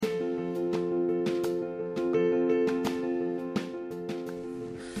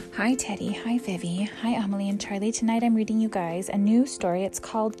Hi Teddy, hi Vivi, hi Amelie and Charlie. Tonight I'm reading you guys a new story. It's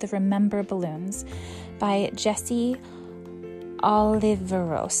called The Remember Balloons by Jessie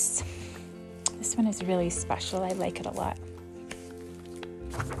Olliveros. This one is really special. I like it a lot.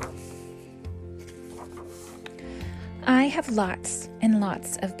 I have lots and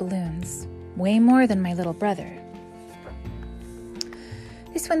lots of balloons, way more than my little brother.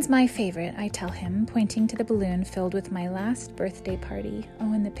 This one's my favorite, I tell him, pointing to the balloon filled with my last birthday party.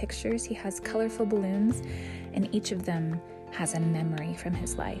 Oh, in the pictures, he has colorful balloons, and each of them has a memory from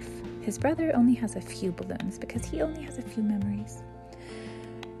his life. His brother only has a few balloons because he only has a few memories.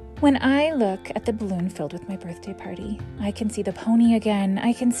 When I look at the balloon filled with my birthday party, I can see the pony again.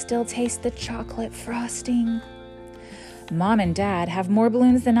 I can still taste the chocolate frosting. Mom and Dad have more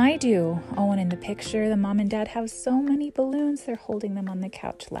balloons than I do. Oh, and in the picture, the mom and dad have so many balloons. They're holding them on the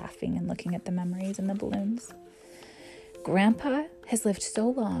couch, laughing and looking at the memories and the balloons. Grandpa has lived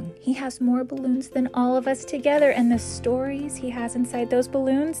so long. He has more balloons than all of us together, and the stories he has inside those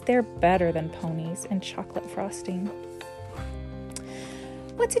balloons, they're better than ponies and chocolate frosting.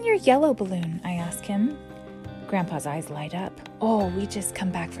 What's in your yellow balloon? I ask him. Grandpa's eyes light up. Oh, we just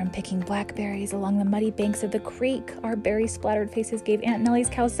come back from picking blackberries along the muddy banks of the creek. Our berry-splattered faces gave Aunt Nellie's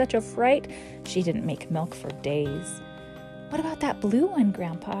cow such a fright. She didn't make milk for days. What about that blue one,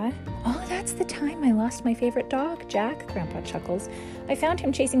 Grandpa? Oh, that's the time I lost my favorite dog, Jack, Grandpa chuckles. I found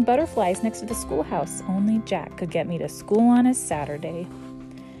him chasing butterflies next to the schoolhouse. Only Jack could get me to school on a Saturday.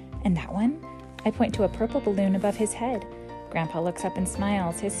 And that one? I point to a purple balloon above his head. Grandpa looks up and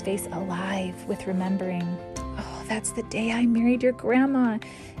smiles, his face alive with remembering. Oh, that's the day I married your grandma.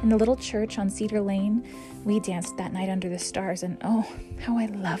 In the little church on Cedar Lane, we danced that night under the stars, and oh, how I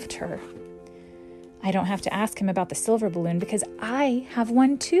loved her. I don't have to ask him about the silver balloon because I have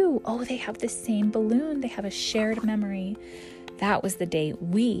one too. Oh, they have the same balloon. They have a shared memory. That was the day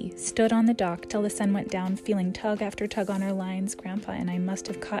we stood on the dock till the sun went down, feeling tug after tug on our lines. Grandpa and I must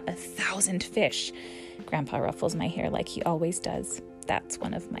have caught 1,000 fish. Grandpa ruffles my hair like he always does. That's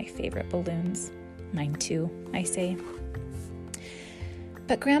one of my favorite balloons. Mine too, I say.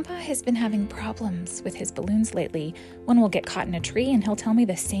 But Grandpa has been having problems with his balloons lately. One will get caught in a tree and he'll tell me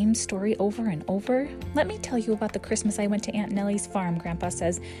the same story over and over. Let me tell you about the Christmas I went to Aunt Nellie's farm, Grandpa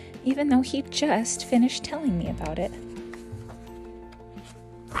says, even though he just finished telling me about it.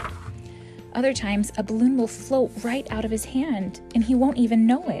 Other times, a balloon will float right out of his hand and he won't even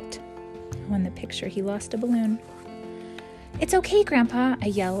know it. Oh, in the picture, he lost a balloon. It's okay, Grandpa, I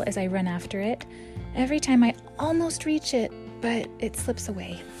yell as I run after it. Every time I almost reach it, but it slips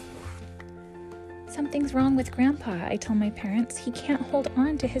away. Something's wrong with Grandpa, I tell my parents. He can't hold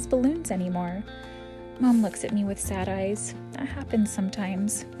on to his balloons anymore. Mom looks at me with sad eyes. That happens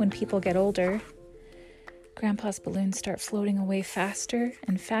sometimes when people get older. Grandpa's balloons start floating away faster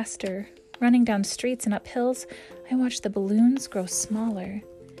and faster. Running down streets and up hills, I watch the balloons grow smaller.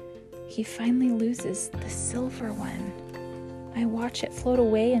 He finally loses the silver one. I watch it float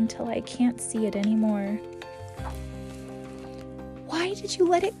away until I can't see it anymore. Why did you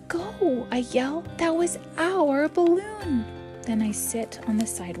let it go? I yell. That was our balloon. Then I sit on the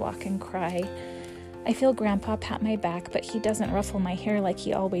sidewalk and cry. I feel Grandpa pat my back, but he doesn't ruffle my hair like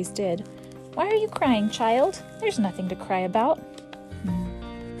he always did. Why are you crying, child? There's nothing to cry about.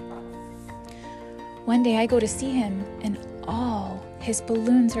 One day I go to see him, and all his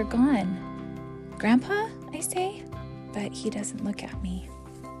balloons are gone. Grandpa, I say, but he doesn't look at me.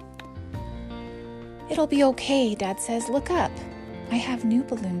 It'll be okay, Dad says. Look up. I have new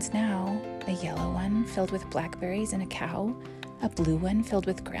balloons now. A yellow one filled with blackberries and a cow. A blue one filled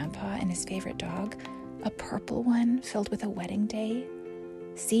with Grandpa and his favorite dog. A purple one filled with a wedding day.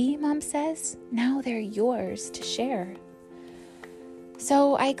 See, Mom says, now they're yours to share.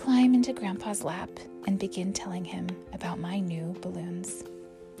 So I climb into Grandpa's lap and begin telling him about my new balloons.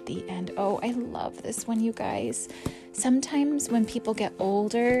 The end. Oh, I love this one, you guys. Sometimes when people get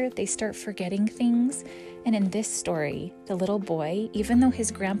older, they start forgetting things. And in this story, the little boy, even though his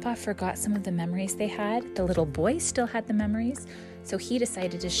grandpa forgot some of the memories they had, the little boy still had the memories. So he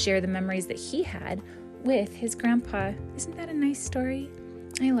decided to share the memories that he had with his grandpa. Isn't that a nice story?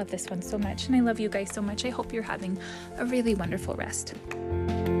 I love this one so much, and I love you guys so much. I hope you're having a really wonderful rest.